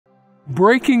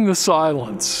Breaking the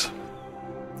silence.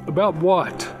 About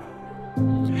what?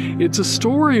 It's a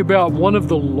story about one of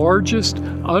the largest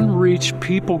unreached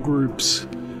people groups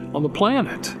on the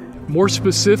planet. More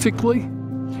specifically,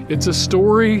 it's a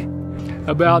story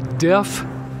about deaf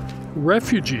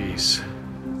refugees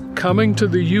coming to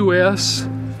the U.S.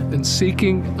 and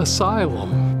seeking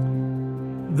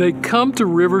asylum. They come to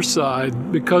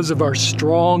Riverside because of our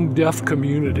strong deaf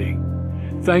community,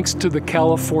 thanks to the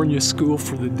California School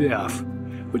for the Deaf,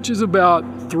 which is about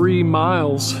 3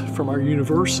 miles from our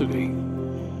university.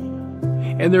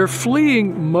 And they're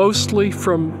fleeing mostly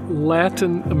from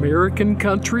Latin American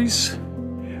countries,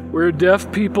 where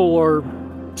deaf people are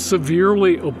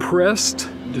severely oppressed,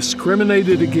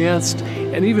 discriminated against,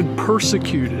 and even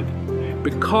persecuted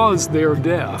because they're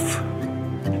deaf.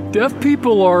 Deaf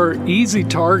people are easy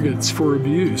targets for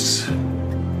abuse.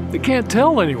 They can't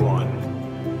tell anyone.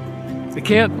 They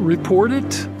can't report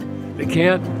it. They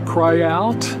can't cry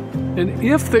out. And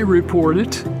if they report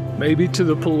it, maybe to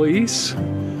the police,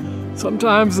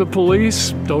 sometimes the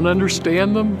police don't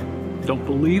understand them, don't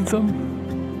believe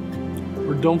them,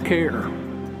 or don't care.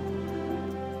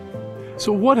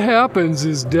 So what happens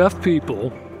is deaf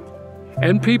people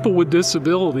and people with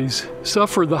disabilities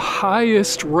suffer the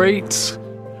highest rates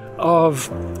of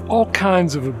all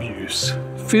kinds of abuse: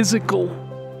 physical,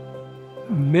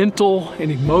 mental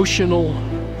and emotional,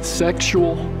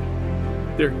 sexual.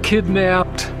 They're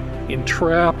kidnapped,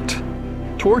 entrapped,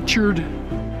 tortured,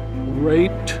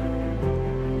 raped,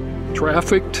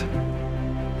 trafficked,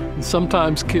 and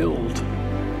sometimes killed.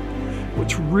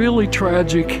 What's really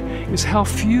tragic is how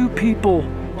few people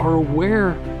are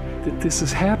aware that this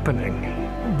is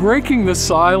happening. Breaking the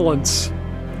silence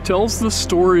tells the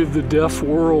story of the deaf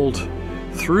world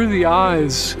through the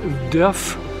eyes of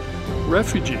deaf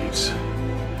refugees,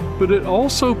 but it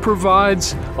also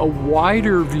provides a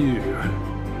wider view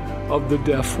of the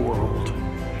deaf world.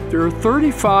 There are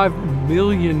 35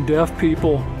 million deaf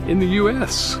people in the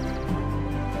U.S.,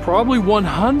 probably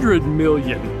 100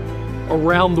 million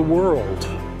around the world,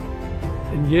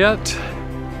 and yet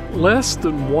less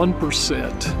than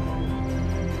 1%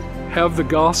 have the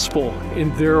gospel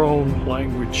in their own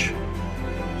language.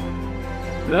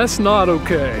 That's not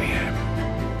okay.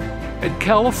 At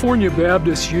California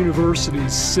Baptist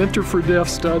University's Center for Deaf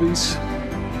Studies,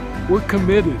 we're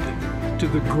committed to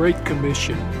the Great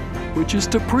Commission, which is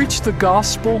to preach the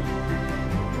gospel,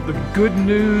 the good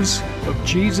news of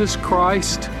Jesus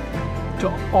Christ, to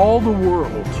all the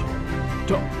world,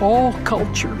 to all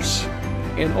cultures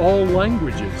and all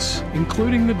languages,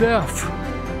 including the deaf.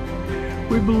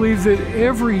 We believe that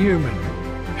every human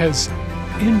has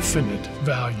infinite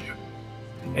value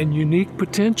and unique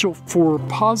potential for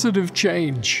positive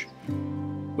change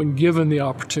when given the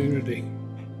opportunity.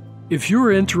 If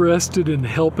you're interested in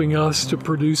helping us to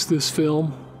produce this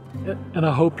film, and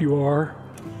I hope you are,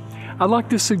 I'd like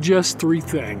to suggest 3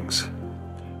 things.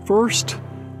 First,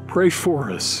 pray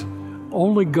for us.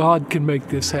 Only God can make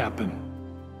this happen.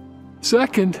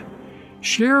 Second,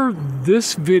 share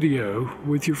this video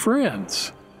with your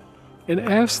friends and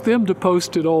ask them to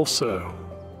post it also.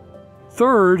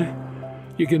 Third,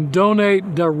 you can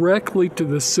donate directly to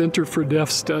the Center for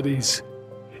Deaf Studies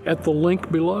at the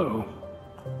link below.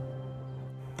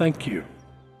 Thank you.